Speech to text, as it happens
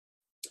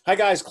Hi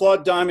guys,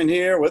 Claude Diamond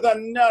here with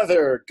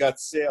another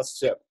gut sales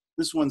tip.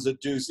 This one's a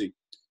doozy.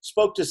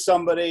 Spoke to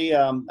somebody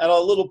at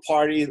a little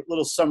party,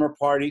 little summer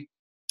party,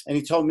 and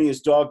he told me his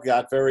dog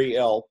got very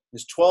ill.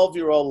 His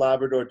 12-year-old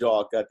Labrador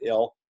dog got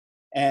ill,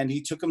 and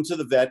he took him to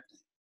the vet,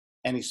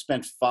 and he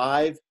spent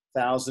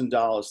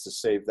 $5,000 to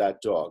save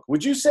that dog.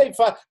 Would you spend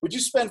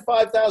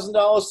 $5,000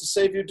 to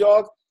save your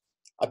dog?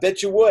 I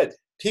bet you would.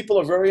 People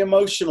are very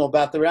emotional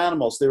about their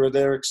animals. They were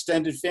their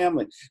extended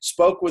family.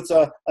 Spoke with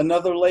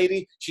another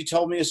lady. She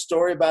told me a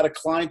story about a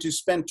client who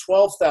spent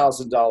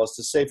 $12,000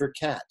 to save her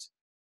cat.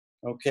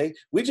 Okay,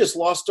 we just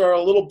lost our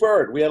little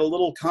bird. We had a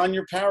little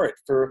conure parrot,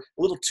 for a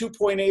little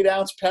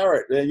 2.8-ounce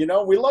parrot.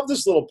 We love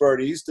this little bird.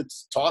 He used to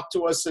talk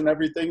to us and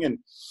everything and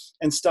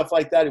stuff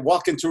like that. He'd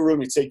walk into a room,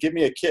 he'd say, "Give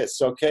me a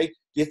kiss." Okay, do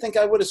you think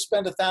I would have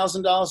spent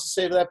 $1,000 to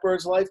save that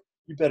bird's life?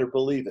 You better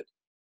believe it.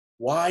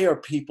 Why are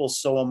people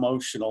so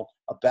emotional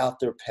about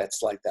their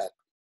pets like that?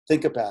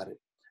 Think about it.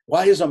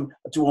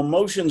 Do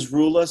emotions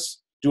rule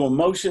us?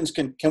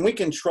 Can we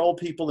control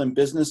people in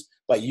business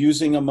by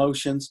using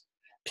emotions?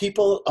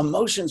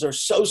 Emotions are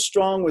so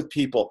strong with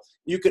people.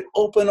 You can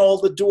open all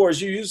the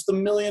doors. You use the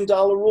 $1 million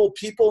rule.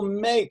 People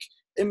make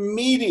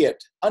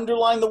immediate,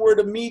 underline the word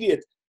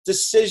immediate,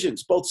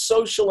 decisions, both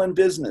social and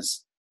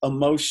business,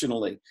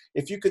 emotionally.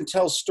 If you can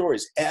tell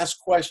stories, ask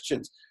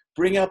questions,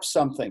 bring up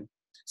something,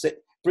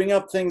 bring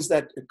up things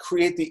that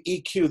create the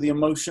EQ, the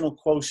emotional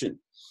quotient.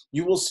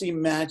 You will see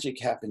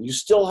magic happen. You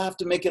still have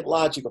to make it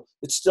logical.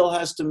 It still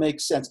has to make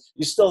sense.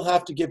 You still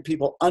have to give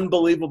people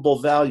unbelievable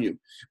value.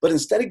 But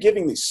instead of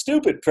giving these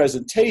stupid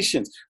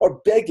presentations or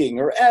begging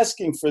or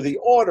asking for the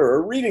order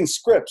or reading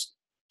scripts,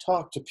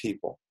 talk to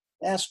people.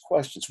 Ask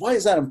questions. Why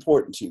is that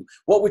important to you?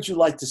 What would you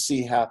like to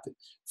see happen?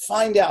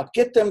 Find out.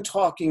 Get them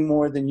talking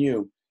more than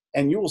you.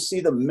 And you will see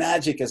the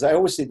magic. As I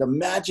always say, the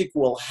magic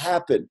will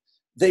happen.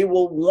 They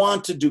will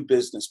want to do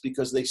business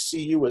because they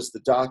see you as the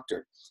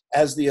doctor,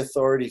 as the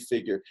authority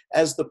figure,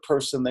 as the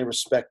person they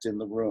respect in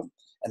the room.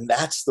 And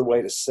that's the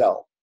way to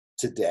sell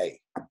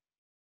today.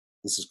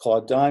 This is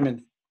Claude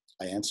Diamond.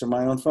 I answer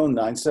my own phone,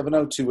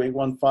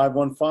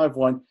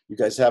 970-281-5151. You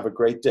guys have a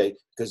great day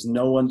because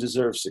no one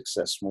deserves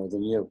success more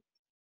than you.